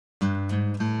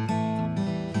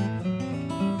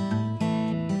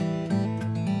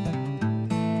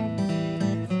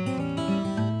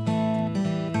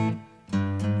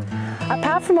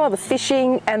Apart from all the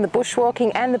fishing and the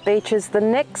bushwalking and the beaches, the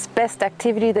next best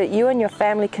activity that you and your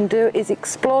family can do is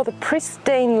explore the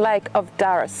pristine lake of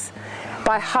Durras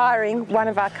by hiring one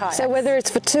of our kayaks. So whether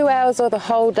it's for 2 hours or the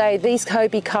whole day, these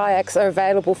Hobie kayaks are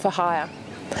available for hire.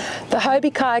 The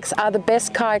Hobie kayaks are the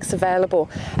best kayaks available,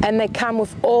 and they come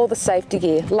with all the safety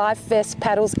gear, life vests,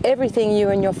 paddles, everything you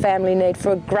and your family need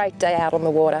for a great day out on the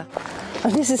water.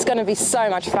 And this is going to be so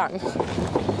much fun.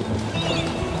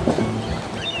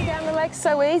 Down the lake's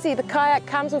so easy. The kayak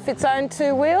comes with its own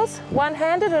 2 wheels,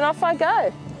 one-handed, and off I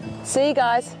go. See you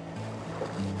guys.